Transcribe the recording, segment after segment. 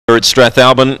at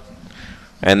Strathalbyn,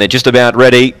 and they're just about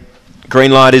ready.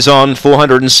 Green light is on.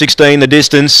 416 the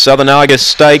distance. Southern Argus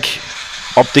stake.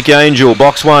 Optic Angel,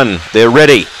 box 1. They're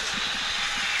ready.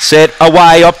 Set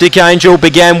away. Optic Angel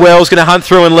began well. Is going to hunt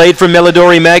through and lead from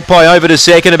Melodori Magpie over to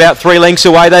second. About 3 lengths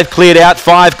away. They've cleared out.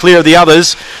 5 clear of the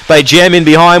others. They jam in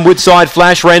behind. Woodside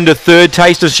Flash ran to third.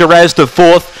 Taste of Shiraz to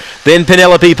fourth. Then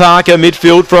Penelope Parker,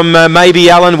 midfield from Maybe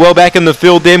Allen. Well back in the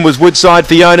field then was Woodside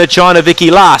Fiona, China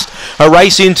Vicky last. A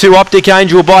race into Optic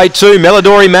Angel by 2.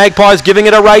 Melodori Magpie's giving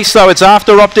it a race though. It's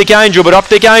after Optic Angel, but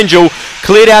Optic Angel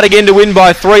cleared out again to win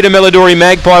by 3 to Melodori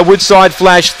Magpie. Woodside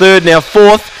Flash third, now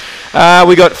fourth.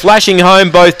 We got flashing home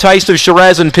both Taste of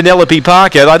Shiraz and Penelope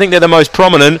Parker. I think they're the most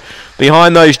prominent.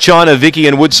 Behind those, China Vicky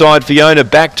and Woodside Fiona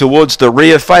back towards the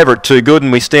rear. Favourite Too Good,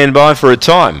 and we stand by for a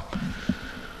time.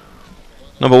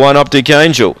 Number 1, Optic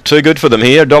Angel. Too good for them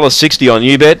here. $1.60 on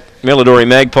UBet. Melodori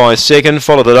Magpie second.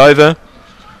 Followed it over.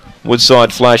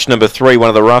 Woodside Flash number 3. One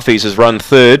of the roughies has run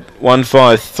third.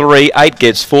 153.8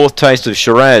 gets fourth. Taste of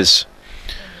Shiraz.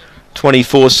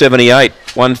 24.78.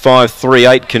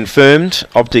 1538 confirmed.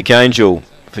 Optic Angel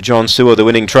for John Sewer, the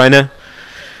winning trainer.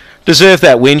 Deserved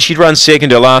that win. She'd run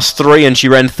second her last 3 and she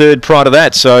ran third prior to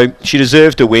that. So she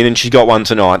deserved to win and she's got one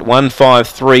tonight.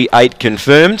 1538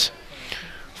 confirmed.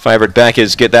 Favourite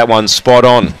backers get that one spot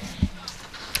on.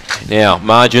 Now,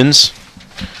 margins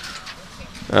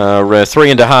are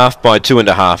 3.5 by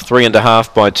 2.5.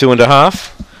 3.5 by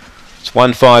 2.5. It's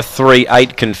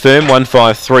 1538 confirmed.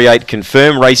 1538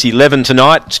 confirmed. Race 11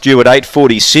 tonight. It's due at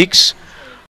 8:46.